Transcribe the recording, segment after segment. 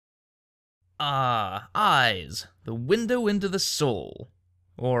Ah, eyes, the window into the soul.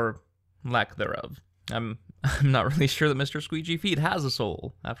 Or lack thereof. I'm not really sure that Mr. Squeegee Feet has a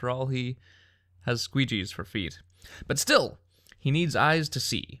soul. After all, he has squeegees for feet. But still, he needs eyes to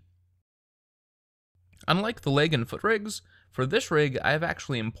see. Unlike the leg and foot rigs, for this rig, I have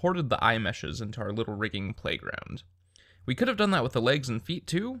actually imported the eye meshes into our little rigging playground. We could have done that with the legs and feet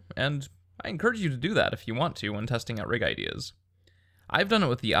too, and I encourage you to do that if you want to when testing out rig ideas. I've done it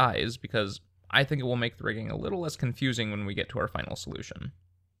with the eyes because I think it will make the rigging a little less confusing when we get to our final solution.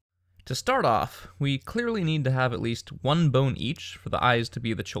 To start off, we clearly need to have at least one bone each for the eyes to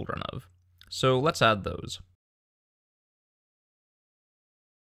be the children of. So let's add those.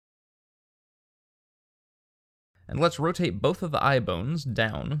 And let's rotate both of the eye bones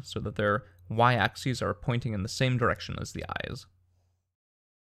down so that their y-axes are pointing in the same direction as the eyes.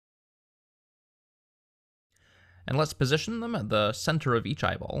 And let's position them at the center of each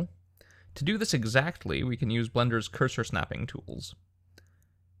eyeball. To do this exactly, we can use Blender's cursor snapping tools.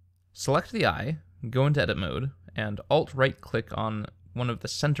 Select the eye, go into edit mode, and Alt-right-click on one of the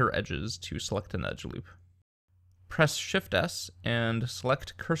center edges to select an edge loop. Press Shift-S and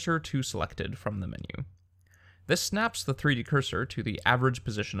select Cursor to Selected from the menu. This snaps the 3D cursor to the average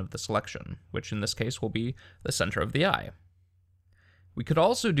position of the selection, which in this case will be the center of the eye. We could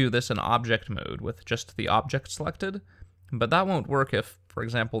also do this in object mode with just the object selected, but that won't work if, for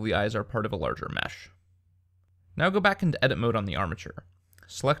example, the eyes are part of a larger mesh. Now go back into edit mode on the armature.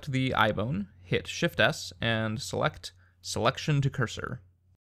 Select the eye bone, hit Shift-S, and select Selection to Cursor.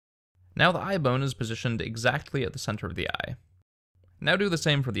 Now the eye bone is positioned exactly at the center of the eye. Now do the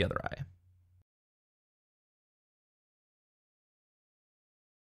same for the other eye.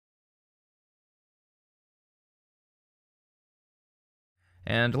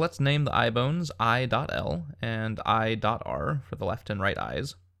 And let's name the eye bones I.L and I.R for the left and right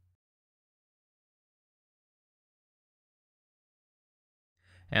eyes.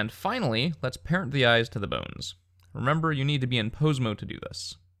 And finally, let's parent the eyes to the bones. Remember, you need to be in pose mode to do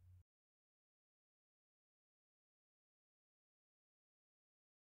this.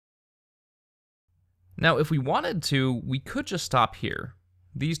 Now, if we wanted to, we could just stop here.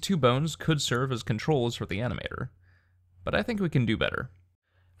 These two bones could serve as controls for the animator, but I think we can do better.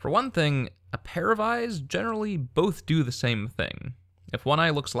 For one thing, a pair of eyes generally both do the same thing. If one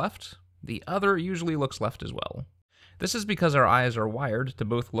eye looks left, the other usually looks left as well. This is because our eyes are wired to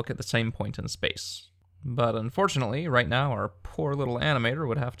both look at the same point in space. But unfortunately, right now our poor little animator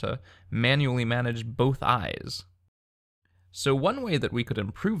would have to manually manage both eyes. So one way that we could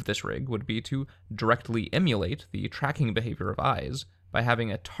improve this rig would be to directly emulate the tracking behavior of eyes by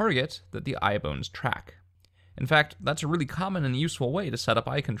having a target that the eye bones track. In fact, that's a really common and useful way to set up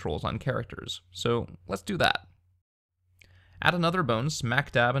eye controls on characters, so let's do that. Add another bone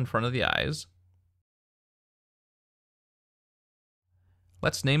smack dab in front of the eyes.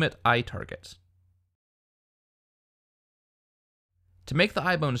 Let's name it Eye Target. To make the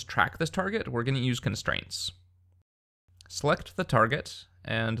eye bones track this target, we're going to use constraints. Select the target,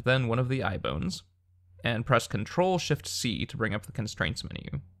 and then one of the eye bones, and press Ctrl-Shift-C to bring up the constraints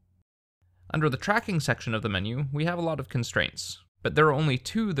menu. Under the tracking section of the menu, we have a lot of constraints, but there are only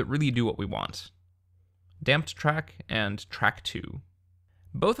two that really do what we want: Damped Track and Track 2.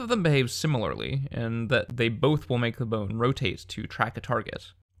 Both of them behave similarly in that they both will make the bone rotate to track a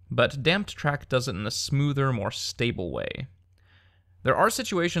target, but Damped Track does it in a smoother, more stable way. There are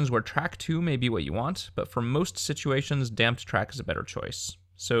situations where Track 2 may be what you want, but for most situations, Damped Track is a better choice,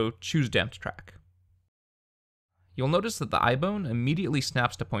 so choose Damped Track. You'll notice that the eye bone immediately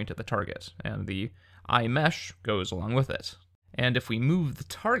snaps to point at the target, and the eye mesh goes along with it. And if we move the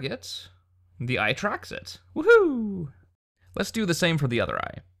target, the eye tracks it. Woohoo! Let's do the same for the other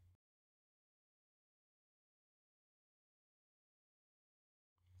eye.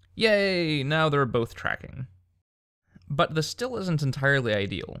 Yay! Now they're both tracking. But this still isn't entirely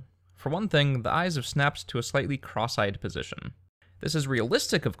ideal. For one thing, the eyes have snapped to a slightly cross-eyed position. This is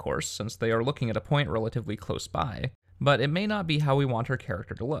realistic, of course, since they are looking at a point relatively close by, but it may not be how we want our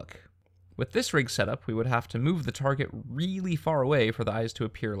character to look. With this rig setup, we would have to move the target really far away for the eyes to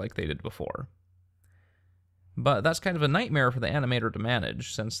appear like they did before. But that's kind of a nightmare for the animator to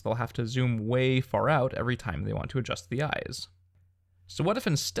manage, since they'll have to zoom way far out every time they want to adjust the eyes. So what if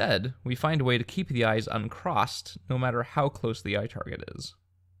instead, we find a way to keep the eyes uncrossed, no matter how close the eye target is?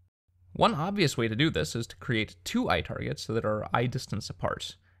 One obvious way to do this is to create two eye targets that are eye distance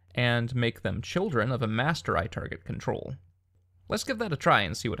apart, and make them children of a master eye target control. Let's give that a try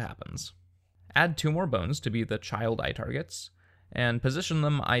and see what happens. Add two more bones to be the child eye targets, and position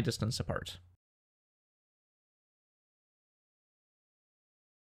them eye distance apart.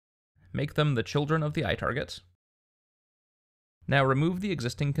 make them the children of the eye target. Now remove the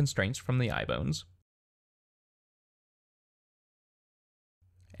existing constraints from the eye bones,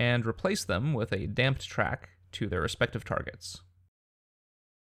 and replace them with a damped track to their respective targets.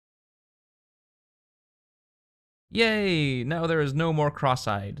 Yay! Now there is no more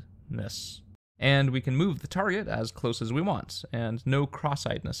cross-eyedness. And we can move the target as close as we want, and no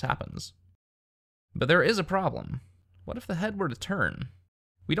cross-eyedness happens. But there is a problem. What if the head were to turn?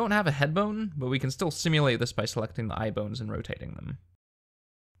 We don't have a head bone, but we can still simulate this by selecting the eye bones and rotating them.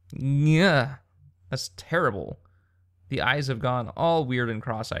 Yeah, that's terrible. The eyes have gone all weird and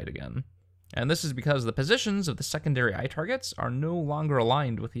cross-eyed again. And this is because the positions of the secondary eye targets are no longer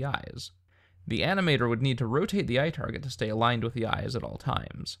aligned with the eyes. The animator would need to rotate the eye target to stay aligned with the eyes at all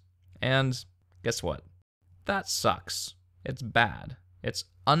times. And guess what? That sucks. It's bad. It's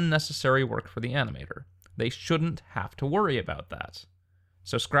unnecessary work for the animator. They shouldn't have to worry about that.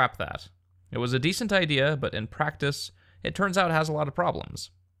 So scrap that. It was a decent idea, but in practice, it turns out it has a lot of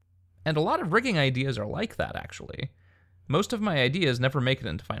problems. And a lot of rigging ideas are like that, actually. Most of my ideas never make it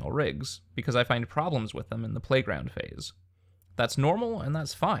into final rigs, because I find problems with them in the playground phase. That's normal, and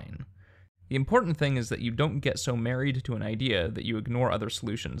that's fine. The important thing is that you don't get so married to an idea that you ignore other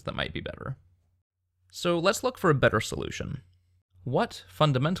solutions that might be better. So let's look for a better solution. What,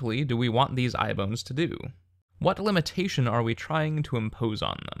 fundamentally, do we want these eye bones to do? What limitation are we trying to impose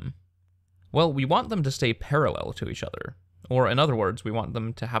on them? Well, we want them to stay parallel to each other, or in other words, we want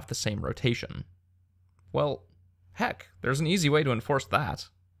them to have the same rotation. Well, heck, there's an easy way to enforce that.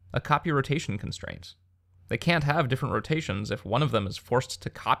 A copy rotation constraint. They can't have different rotations if one of them is forced to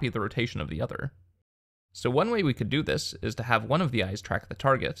copy the rotation of the other. So one way we could do this is to have one of the eyes track the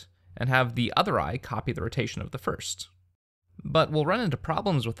target, and have the other eye copy the rotation of the first. But we'll run into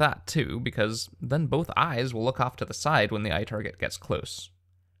problems with that too, because then both eyes will look off to the side when the eye target gets close.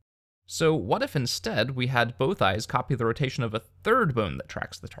 So what if instead we had both eyes copy the rotation of a third bone that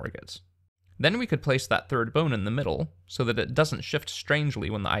tracks the target? Then we could place that third bone in the middle, so that it doesn't shift strangely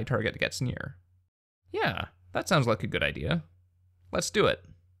when the eye target gets near. Yeah, that sounds like a good idea. Let's do it.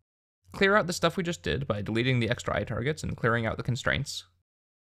 Clear out the stuff we just did by deleting the extra eye targets and clearing out the constraints.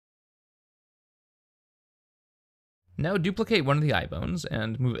 Now duplicate one of the eye bones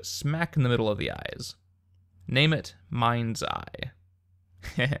and move it smack in the middle of the eyes. Name it Mind's Eye.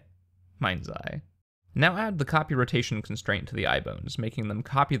 Mind's Eye. Now add the copy rotation constraint to the eye bones, making them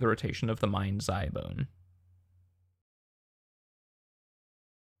copy the rotation of the Mind's Eye bone.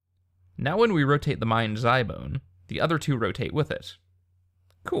 Now when we rotate the Mind's Eye bone, the other two rotate with it.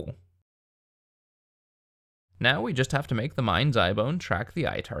 Cool. Now we just have to make the Mind's Eye bone track the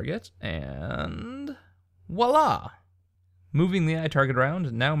eye target, and voila! Moving the eye target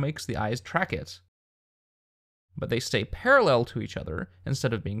around now makes the eyes track it. But they stay parallel to each other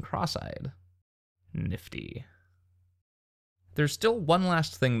instead of being cross-eyed. Nifty. There's still one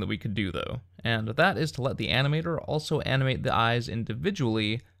last thing that we could do though, and that is to let the animator also animate the eyes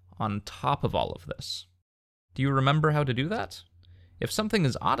individually on top of all of this. Do you remember how to do that? If something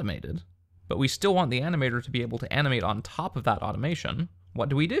is automated, but we still want the animator to be able to animate on top of that automation, what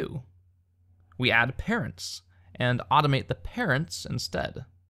do? We add parents, and automate the parents instead.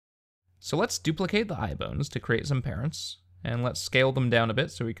 So let's duplicate the eye bones to create some parents, and let's scale them down a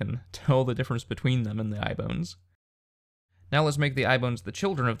bit so we can tell the difference between them and the eye bones. Now let's make the eye bones the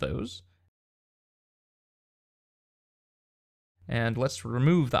children of those, and let's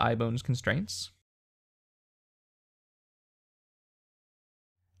remove the eye bones constraints.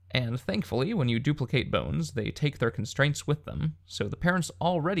 And thankfully, when you duplicate bones, they take their constraints with them, so the parents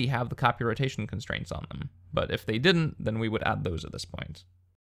already have the copy rotation constraints on them, but if they didn't, then we would add those at this point.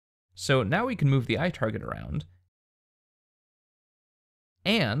 So now we can move the eye target around,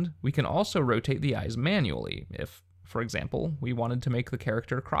 and we can also rotate the eyes manually if, for example, we wanted to make the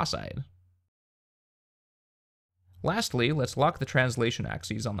character cross-eyed. Lastly, let's lock the translation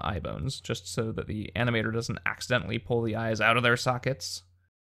axes on the eye bones, just so that the animator doesn't accidentally pull the eyes out of their sockets.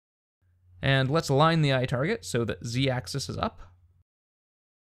 And let's align the eye target so that Z-axis is up.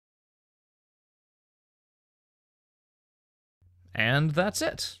 And that's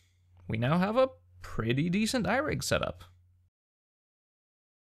it. We now have a pretty decent eye rig setup.